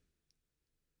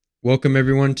Welcome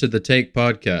everyone to the Take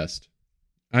Podcast.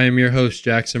 I am your host,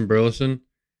 Jackson Burleson,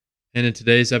 and in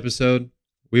today's episode,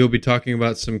 we will be talking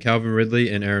about some Calvin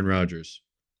Ridley and Aaron Rodgers.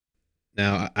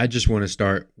 Now, I just want to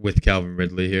start with Calvin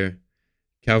Ridley here.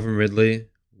 Calvin Ridley,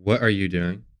 what are you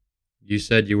doing? You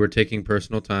said you were taking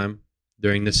personal time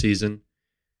during the season,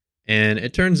 and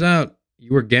it turns out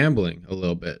you were gambling a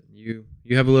little bit. You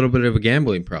have a little bit of a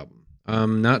gambling problem.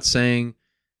 I'm not saying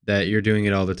that you're doing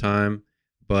it all the time,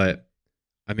 but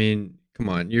I mean, come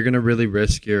on. You're going to really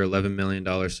risk your $11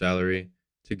 million salary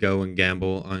to go and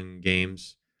gamble on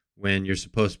games when you're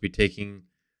supposed to be taking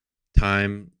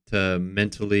time to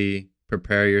mentally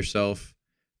prepare yourself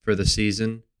for the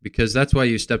season? Because that's why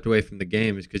you stepped away from the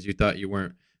game, is because you thought you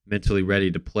weren't mentally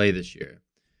ready to play this year.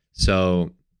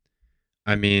 So,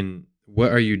 I mean,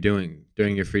 what are you doing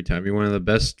during your free time? You're one of the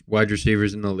best wide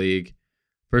receivers in the league.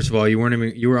 First of all, you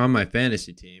were on my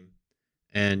fantasy team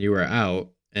and you were out,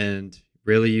 and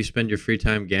really, you spend your free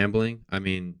time gambling? I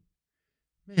mean,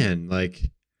 man, like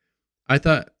I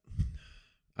thought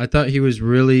I thought he was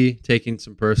really taking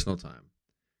some personal time,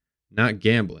 not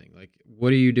gambling. Like,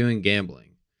 what are you doing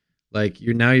gambling? Like,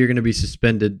 you're going to be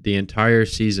suspended the entire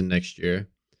season next year,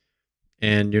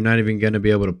 and you're not even going to be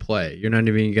able to play. You're not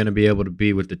even going to be able to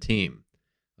be with the team.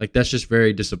 Like, that's just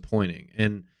very disappointing.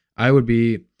 And I would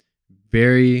be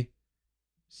very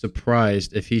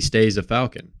surprised if he stays a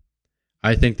Falcon.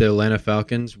 I think the Atlanta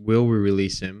Falcons will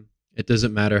release him. It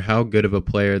doesn't matter how good of a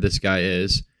player this guy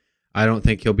is. I don't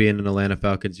think he'll be in an Atlanta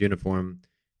Falcons uniform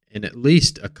in at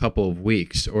least a couple of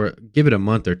weeks, or give it a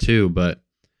month or two. But,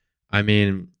 I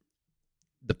mean,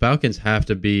 the Falcons have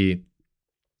to be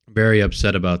very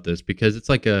upset about this, because it's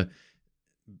like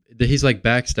he's like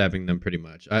backstabbing them pretty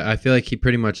much. I feel like he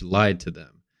pretty much lied to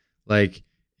them. Like,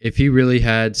 if he really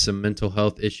had some mental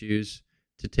health issues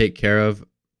to take care of,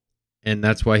 and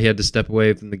that's why he had to step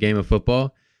away from the game of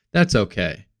football, that's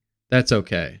okay. That's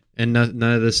okay. And none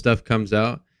of this stuff comes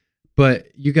out. But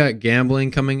you got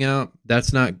gambling coming out.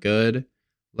 That's not good.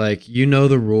 Like, you know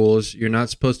the rules. You're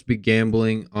not supposed to be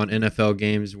gambling on NFL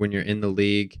games when you're in the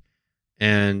league.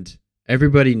 And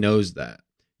everybody knows that.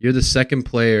 You're the second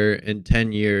player in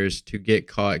 10 years to get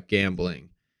caught gambling.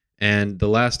 And the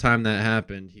last time that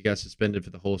happened, he got suspended for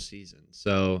the whole season.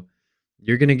 So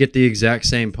you're going to get the exact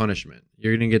same punishment.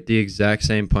 You're going to get the exact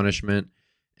same punishment.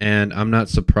 And I'm not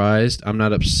surprised. I'm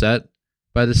not upset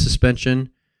by the suspension.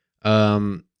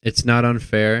 It's not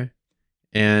unfair.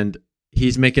 And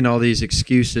he's making all these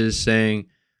excuses saying,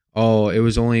 oh, it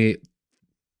was only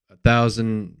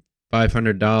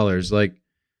 $1,500. Like,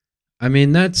 I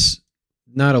mean, that's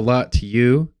not a lot to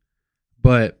you,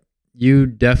 but you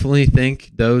definitely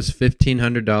think those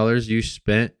 $1,500 you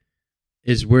spent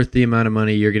is worth the amount of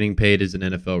money you're getting paid as an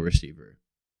NFL receiver.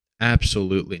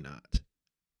 Absolutely not.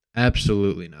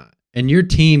 Absolutely not. And your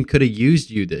team could have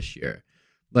used you this year.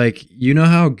 Like, you know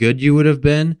how good you would have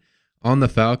been on the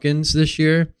Falcons this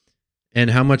year, and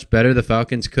how much better the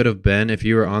Falcons could have been if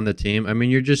you were on the team? I mean,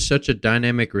 you're just such a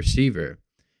dynamic receiver.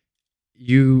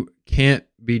 You can't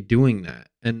be doing that.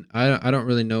 And I don't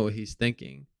really know what he's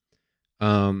thinking.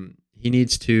 He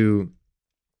needs to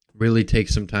really take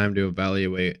some time to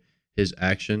evaluate his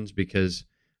actions, because,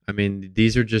 I mean,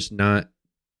 these are just not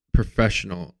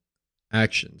professional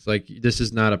actions. Like, this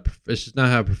is not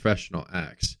how a professional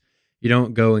acts. You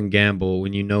don't go and gamble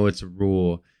when you know it's a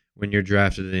rule. When you're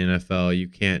drafted in the NFL, you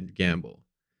can't gamble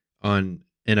on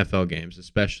NFL games,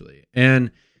 especially.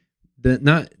 And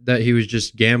not that he was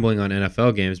just gambling on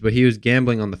NFL games, but he was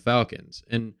gambling on the Falcons.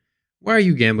 And why are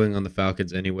you gambling on the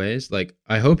Falcons anyways? Like,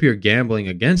 I hope you're gambling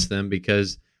against them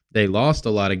because they lost a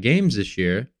lot of games this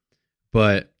year.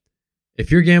 But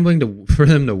if you're gambling for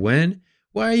them to win,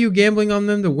 why are you gambling on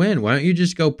them to win? Why don't you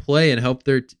just go play and help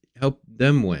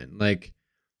them win? Like,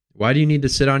 why do you need to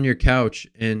sit on your couch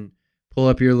and pull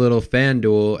up your little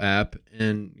FanDuel app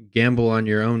and gamble on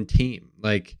your own team?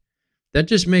 Like, that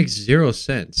just makes zero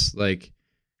sense. Like,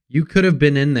 you could have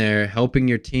been in there helping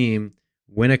your team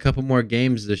win a couple more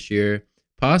games this year,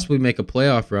 possibly make a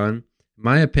playoff run. In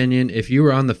my opinion, if you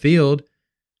were on the field,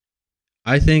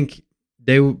 I think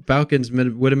Falcons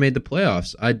would have made the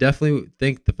playoffs. I definitely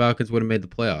think the Falcons would have made the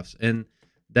playoffs. And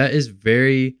that is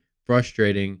very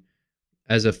frustrating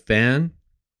as a fan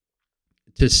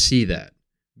to see that,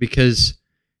 because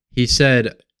he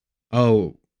said,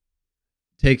 oh,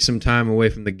 take some time away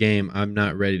from the game. I'm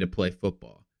not ready to play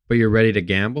football. But you're ready to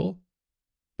gamble?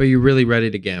 But you're really ready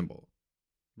to gamble?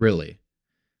 Really?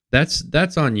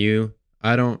 That's on you.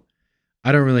 I don't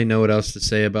really know what else to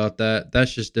say about that.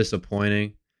 That's just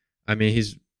disappointing. I mean,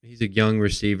 he's a young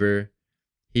receiver.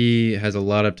 He has a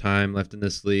lot of time left in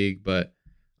this league, but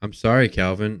I'm sorry,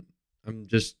 Calvin.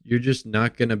 you're just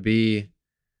not going to be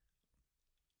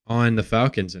on the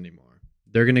Falcons anymore.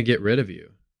 They're going to get rid of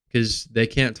you because they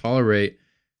can't tolerate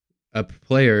a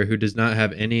player who does not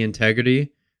have any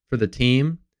integrity for the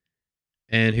team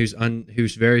and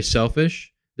who's very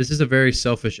selfish. This is a very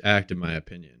selfish act, in my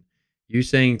opinion. You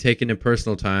saying taking a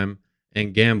personal time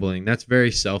and gambling, that's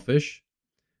very selfish.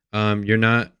 You're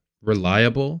not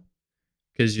reliable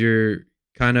because you're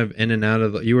kind of in and out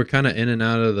of you were kind of in and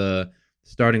out of the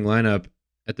starting lineup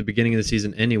at the beginning of the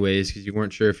season anyways because you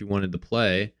weren't sure if you wanted to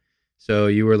play. So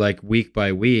you were like week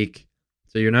by week.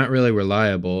 So you're not really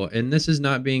reliable. And this is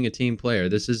not being a team player.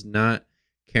 This is not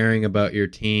caring about your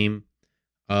team,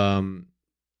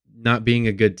 not being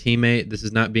a good teammate. This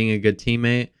is not being a good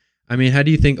teammate. I mean, how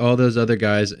do you think all those other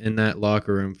guys in that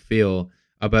locker room feel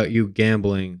about you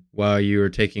gambling while you are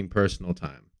taking personal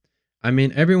time? I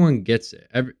mean, everyone gets it.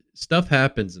 Stuff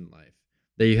happens in life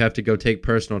that you have to go take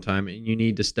personal time and you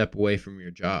need to step away from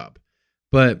your job.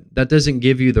 But that doesn't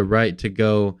give you the right to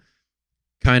go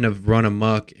kind of run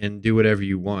amok and do whatever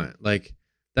you want. Like,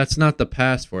 that's not the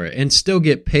pass for it. And still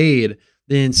get paid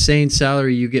the insane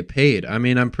salary you get paid. I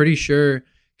mean, I'm pretty sure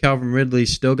Calvin Ridley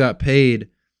still got paid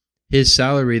his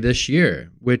salary this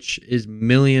year, which is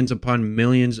millions upon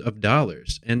millions of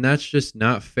dollars. And that's just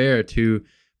not fair to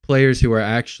players who are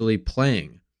actually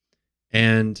playing.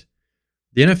 And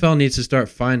the NFL needs to start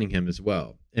fining him as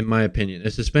well, in my opinion. A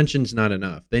suspension's not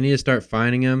enough. They need to start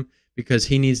fining him because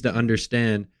he needs to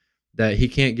understand that he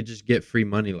can't just get free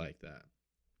money like that.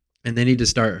 And they need to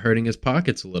start hurting his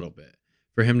pockets a little bit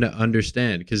for him to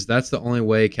understand, because that's the only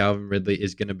way Calvin Ridley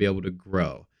is going to be able to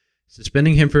grow.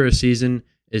 Suspending him for a season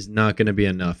is not going to be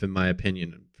enough, in my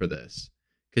opinion, for this,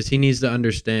 because he needs to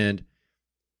understand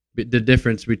the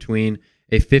difference between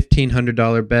a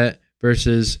 $1,500 bet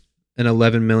versus an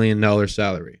 $11 million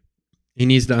salary. He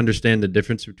needs to understand the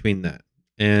difference between that.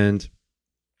 And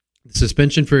the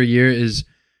suspension for a year is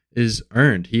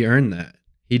earned. He earned that.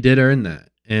 He did earn that.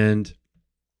 And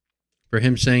for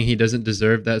him saying he doesn't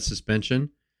deserve that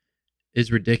suspension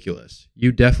is ridiculous.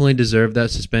 You definitely deserve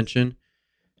that suspension.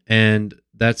 And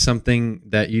that's something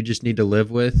that you just need to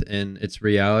live with, and it's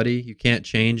reality. You can't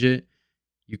change it.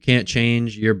 You can't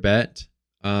change your bet.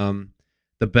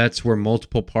 The bets were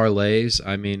multiple parlays.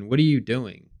 I mean, what are you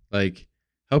doing? Like,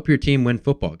 help your team win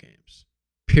football games.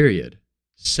 Period.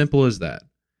 Simple as that.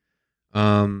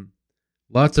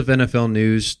 Lots of NFL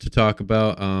news to talk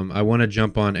about. I want to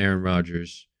jump on Aaron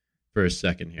Rodgers for a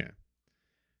second here.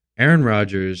 Aaron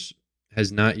Rodgers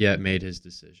has not yet made his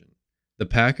decision. The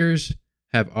Packers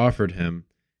have offered him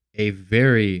a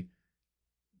very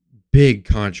big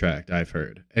contract, I've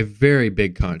heard. A very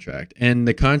big contract. And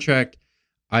the contract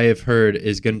I have heard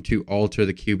is going to alter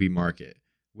the QB market,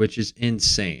 which is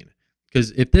insane.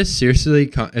 Because if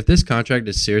this contract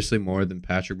is seriously more than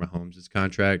Patrick Mahomes'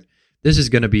 contract, this is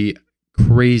going to be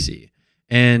crazy.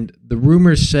 And the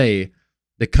rumors say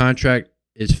the contract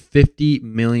is $50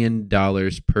 million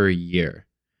per year.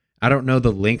 I don't know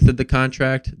the length of the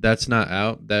contract. That's not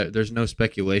out. There's no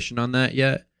speculation on that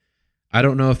yet. I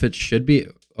don't know if it should be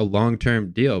a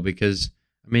long-term deal because,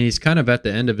 I mean, he's kind of at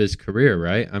the end of his career,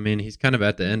 right? I mean, he's kind of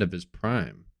at the end of his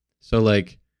prime. So,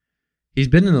 like, he's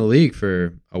been in the league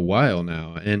for a while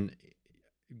now, and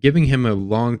giving him a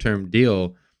long-term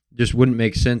deal just wouldn't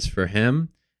make sense for him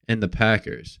and the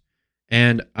Packers.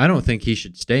 And I don't think he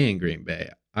should stay in Green Bay.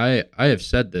 I have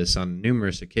said this on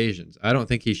numerous occasions. I don't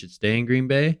think he should stay in Green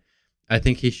Bay. I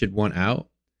think he should want out.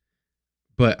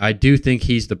 But I do think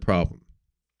he's the problem.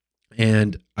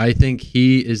 And I think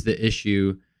he is the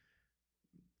issue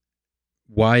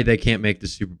why they can't make the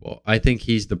Super Bowl. I think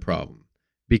he's the problem.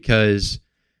 Because,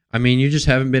 I mean, you just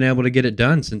haven't been able to get it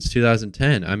done since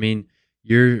 2010. I mean,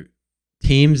 your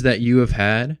teams that you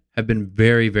have been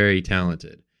very, very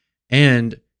talented.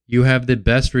 And you have the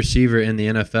best receiver in the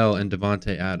NFL in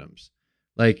Devontae Adams.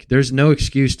 Like, there's no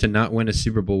excuse to not win a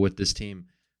Super Bowl with this team.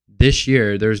 This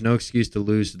year, there's no excuse to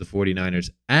lose to the 49ers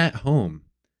at home,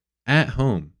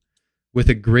 with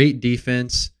a great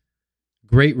defense,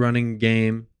 great running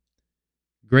game,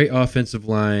 great offensive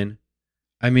line.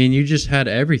 I mean, you just had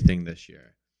everything this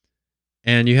year.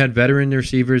 And you had veteran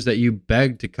receivers that you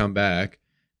begged to come back.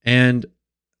 And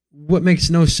what makes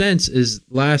no sense is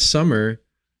last summer,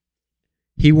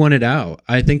 he wanted out.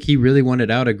 I think he really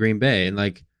wanted out of Green Bay. And,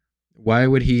 like, why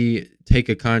would he take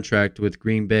a contract with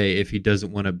Green Bay if he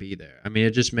doesn't want to be there? I mean,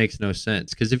 it just makes no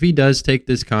sense. Because if he does take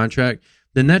this contract,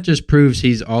 then that just proves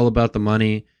he's all about the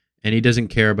money and he doesn't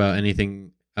care about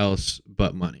anything else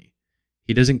but money.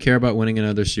 He doesn't care about winning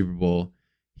another Super Bowl.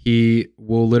 He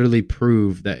will literally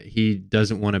prove that he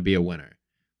doesn't want to be a winner.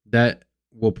 That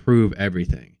will prove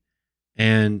everything.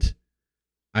 And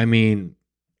I mean,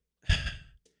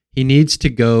 he needs to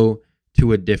go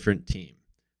to a different team,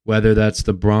 whether that's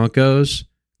the Broncos,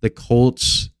 the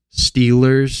Colts,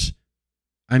 Steelers.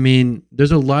 I mean,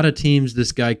 there's a lot of teams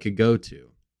this guy could go to.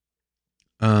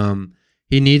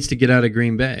 He needs to get out of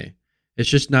Green Bay. It's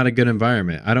just not a good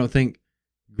environment. I don't think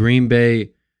Green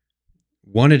Bay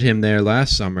wanted him there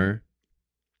last summer.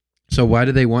 So why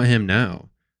do they want him now?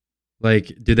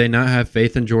 Like, do they not have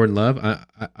faith in Jordan Love?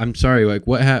 I'm sorry. Like,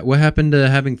 what happened to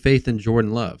having faith in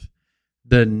Jordan Love?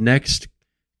 The next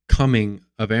coming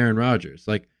of Aaron Rodgers.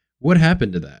 Like, what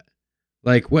happened to that?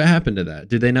 Like, what happened to that?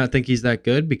 Did they not think he's that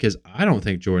good? Because I don't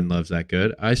think Jordan Love's that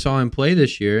good. I saw him play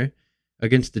this year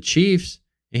against the Chiefs,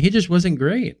 and he just wasn't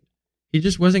great. He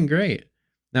just wasn't great.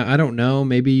 Now, I don't know.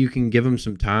 Maybe you can give him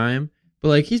some time. But,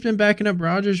 like, he's been backing up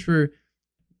Rodgers for...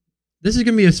 This is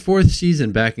going to be his fourth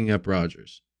season backing up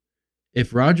Rodgers.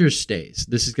 If Rodgers stays,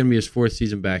 this is going to be his fourth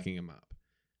season backing him up.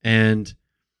 And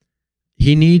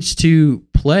he needs to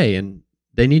play, and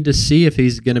they need to see if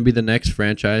he's going to be the next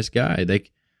franchise guy.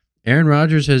 Like, Aaron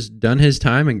Rodgers has done his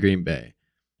time in Green Bay.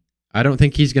 I don't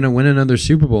think he's going to win another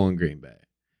Super Bowl in Green Bay.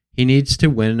 He needs to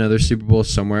win another Super Bowl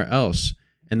somewhere else.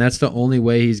 And that's the only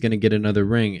way he's going to get another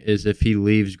ring is if he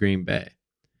leaves Green Bay.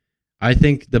 I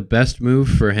think the best move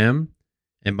for him,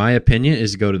 in my opinion,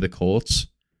 is to go to the Colts.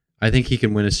 I think he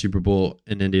can win a Super Bowl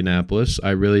in Indianapolis.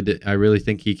 I really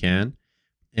think he can.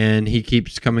 And he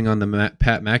keeps coming on the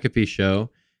Pat McAfee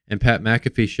show, and Pat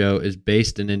McAfee show is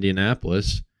based in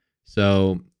Indianapolis.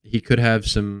 So he could have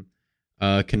some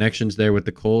connections there with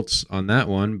the Colts on that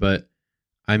one. But,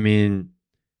 I mean,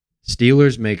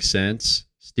 Steelers make sense.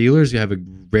 Steelers have a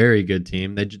very good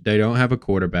team. They don't have a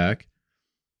quarterback.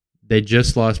 They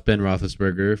just lost Ben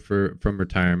Roethlisberger from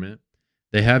retirement.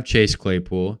 They have Chase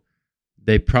Claypool.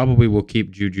 They probably will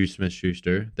keep Juju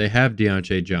Smith-Schuster. They have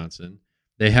Deontay Johnson.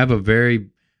 They have a very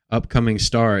upcoming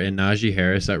star in Najee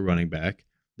Harris at running back.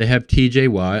 They have TJ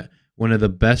Watt, one of the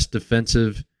best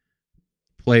defensive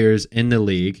players in the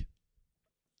league.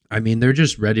 I mean, they're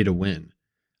just ready to win.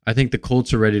 I think the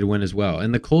Colts are ready to win as well.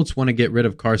 And the Colts want to get rid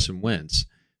of Carson Wentz.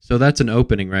 So that's an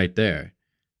opening right there.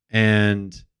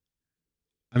 And,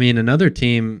 I mean, another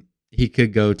team he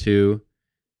could go to,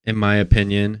 in my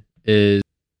opinion, is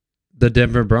the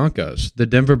Denver Broncos. The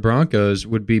Denver Broncos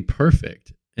would be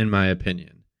perfect, in my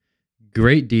opinion.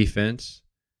 Great defense,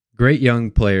 great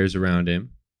young players around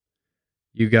him.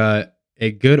 You got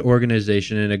a good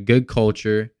organization and a good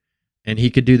culture, and he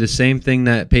could do the same thing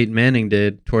that Peyton Manning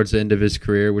did towards the end of his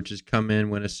career, which is come in,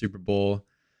 win a Super Bowl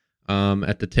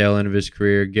at the tail end of his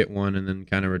career, get one, and then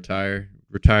kind of retire.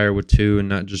 Retire with two and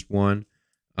not just one.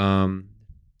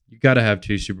 You got to have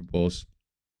two Super Bowls.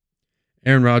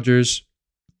 Aaron Rodgers,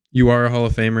 you are a Hall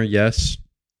of Famer, yes,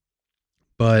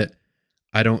 but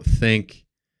I don't think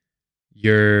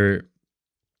you're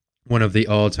one of the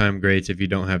all-time greats if you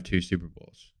don't have two Super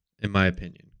Bowls, in my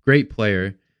opinion. Great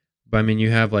player, but I mean, you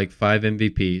have like 5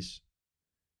 MVPs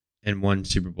and 1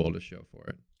 Super Bowl to show for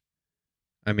it.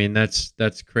 I mean, that's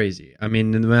crazy. I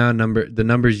mean, the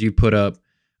numbers you put up,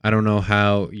 I don't know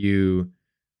how you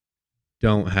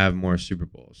don't have more Super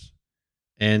Bowls.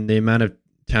 And the amount of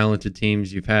talented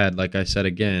teams you've had, like I said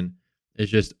again, is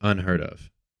just unheard of.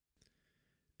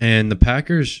 And the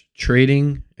Packers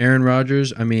trading Aaron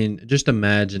Rodgers, I mean, just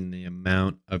imagine the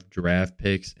amount of draft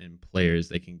picks and players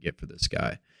they can get for this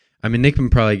guy. I mean, they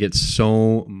can probably get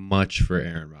so much for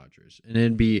Aaron Rodgers, and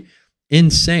it'd be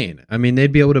insane. I mean,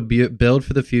 they'd be able to build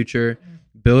for the future,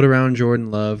 build around Jordan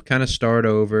Love, kind of start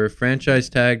over, franchise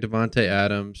tag Devontae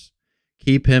Adams,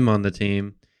 keep him on the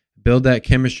team, build that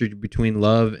chemistry between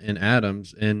Love and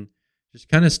Adams, and just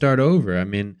kind of start over. I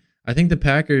mean, I think the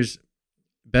Packers'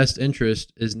 best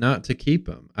interest is not to keep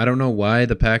him. I don't know why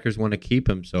the Packers want to keep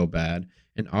him so bad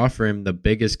and offer him the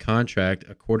biggest contract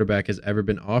a quarterback has ever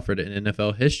been offered in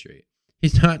NFL history.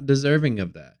 He's not deserving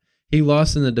of that. He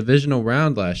lost in the divisional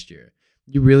round last year.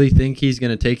 You really think he's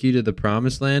going to take you to the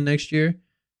promised land next year?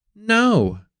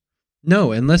 No,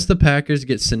 unless the Packers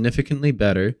get significantly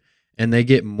better and they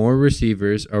get more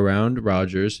receivers around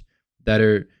Rodgers that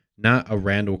are not a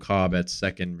Randall Cobb at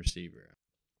second receiver.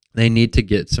 They need to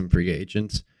get some free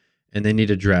agents, and they need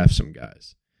to draft some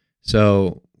guys.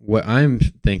 So what I'm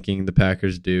thinking the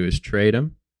Packers do is trade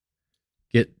him,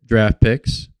 get draft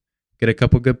picks, get a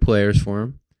couple good players for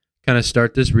him, kind of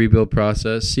start this rebuild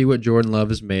process, see what Jordan Love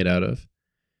is made out of.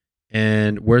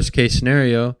 And worst case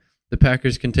scenario, the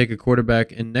Packers can take a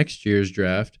quarterback in next year's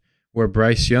draft where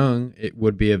Bryce Young it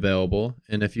would be available.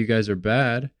 And if you guys are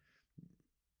bad,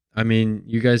 I mean,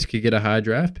 you guys could get a high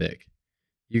draft pick.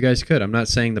 You guys could. I'm not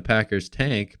saying the Packers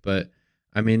tank, but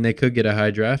I mean, they could get a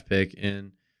high draft pick,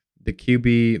 and the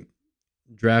QB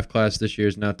draft class this year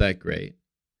is not that great.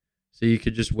 So you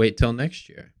could just wait till next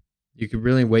year. You could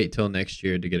really wait till next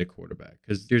year to get a quarterback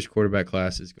because this year's quarterback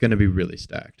class is going to be really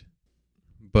stacked.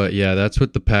 But yeah, that's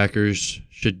what the Packers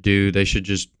should do. They should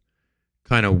just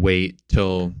kind of wait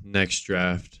till next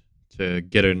draft to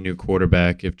get a new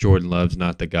quarterback if Jordan Love's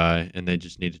not the guy, and they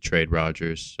just need to trade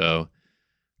Rodgers. So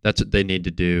that's what they need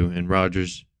to do, and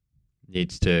Rodgers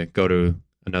needs to go to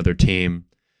another team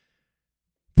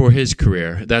for his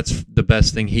career. That's the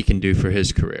best thing he can do for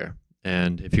his career.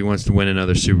 And if he wants to win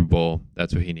another Super Bowl,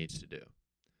 that's what he needs to do.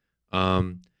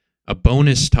 A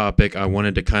bonus topic I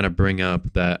wanted to kind of bring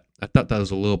up that I thought that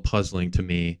was a little puzzling to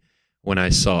me when I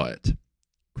saw it.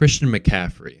 Christian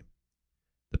McCaffrey.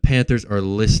 The Panthers are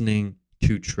listening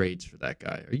to trades for that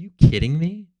guy. Are you kidding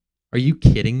me? Are you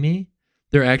kidding me?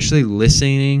 They're actually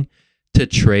listening to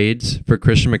trades for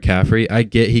Christian McCaffrey. I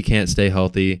get he can't stay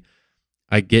healthy.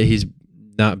 I get he's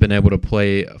not been able to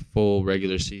play a full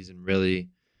regular season, really.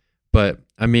 But,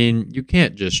 I mean, you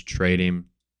can't just trade him.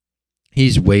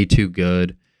 He's way too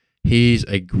good. He's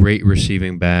a great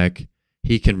receiving back.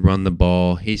 He can run the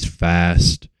ball. He's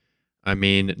fast. I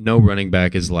mean, no running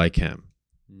back is like him.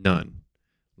 None.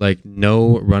 Like,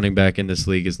 no running back in this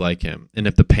league is like him. And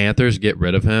if the Panthers get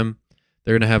rid of him,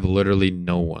 they're going to have literally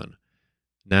no one.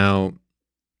 Now,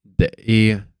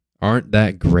 they aren't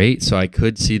that great, so I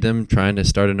could see them trying to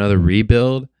start another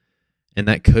rebuild, and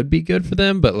that could be good for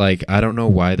them, but, like, I don't know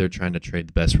why they're trying to trade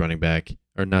the best running back,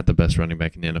 or not the best running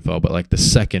back in the NFL, but, like, the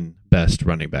second best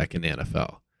running back in the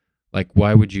NFL. Like,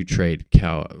 why would you trade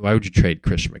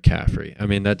Christian McCaffrey? I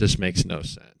mean, that just makes no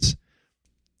sense.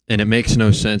 And it makes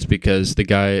no sense because the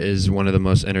guy is one of the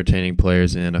most entertaining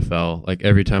players in the NFL. Like,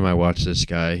 every time I watch this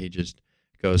guy, he just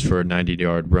goes for a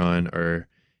 90-yard run, or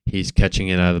he's catching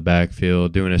it out of the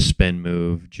backfield, doing a spin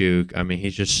move, juke. I mean,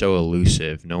 he's just so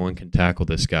elusive. No one can tackle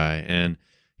this guy. And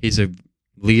he's a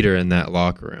leader in that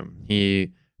locker room.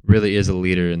 He really is a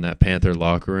leader in that Panther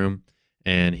locker room.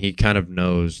 And he kind of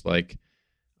knows, like,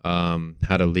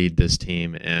 how to lead this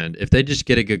team. And if they just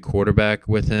get a good quarterback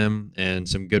with him and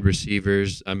some good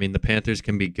receivers, I mean, the Panthers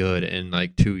can be good in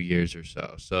like 2 years or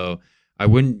so. So I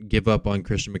wouldn't give up on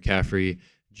Christian McCaffrey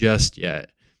just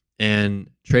yet. And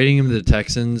trading him to the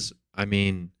Texans, I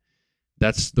mean,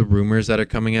 that's the rumors that are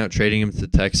coming out, trading him to the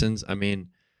Texans. I mean,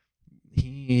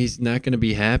 he's not going to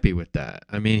be happy with that.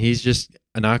 I mean, he's just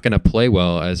not going to play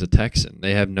well as a Texan.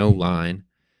 They have no line.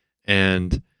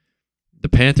 And the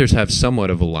Panthers have somewhat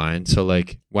of a line, so,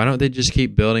 like, why don't they just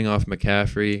keep building off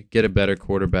McCaffrey, get a better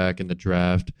quarterback in the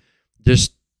draft?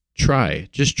 Just try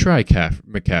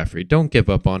McCaffrey. Don't give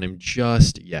up on him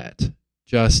just yet.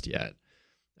 Just yet.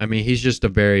 I mean, he's just a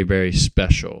very, very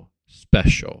special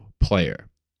player.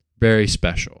 Very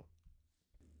special.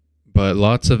 But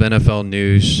lots of NFL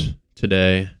news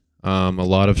today. A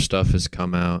lot of stuff has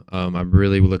come out. I'm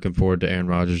really looking forward to Aaron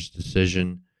Rodgers'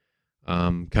 decision.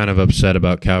 Kind of upset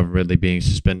about Calvin Ridley being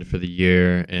suspended for the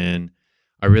year, and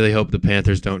I really hope the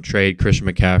Panthers don't trade Christian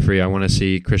McCaffrey. I want to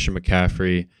see Christian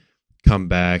McCaffrey come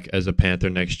back as a Panther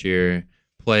next year,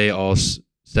 play all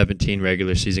 17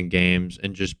 regular season games,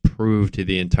 and just prove to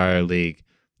the entire league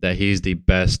that he's the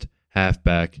best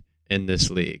halfback in this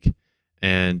league.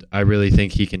 And I really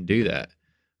think he can do that.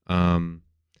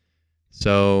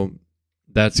 So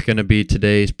that's going to be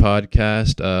today's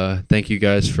podcast. Thank you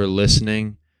guys for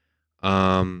listening.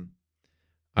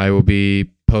 I will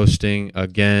be posting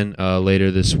again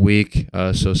later this week,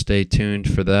 so stay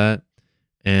tuned for that.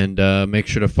 And make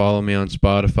sure to follow me on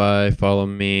Spotify, follow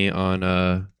me on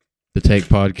the Take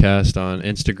Podcast on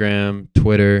Instagram,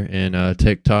 Twitter, and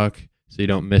TikTok, so you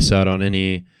don't miss out on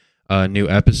any new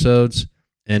episodes.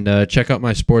 And check out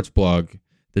my sports blog,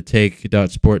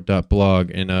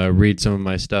 thetake.sport.blog, and read some of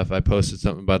my stuff. I posted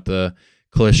something about the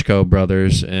Klitschko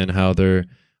brothers and how they're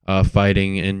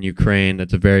fighting in Ukraine.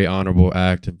 That's a very honorable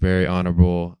act, very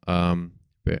honorable.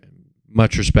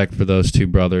 Much respect for those two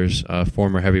brothers,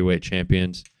 former heavyweight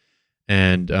champions.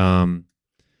 And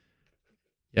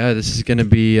yeah, this is going to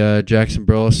be Jackson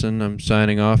Burleson. I'm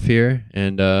signing off here,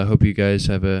 and hope you guys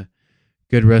have a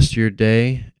good rest of your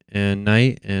day and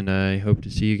night, and I hope to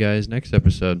see you guys next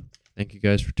episode. Thank you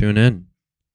guys for tuning in.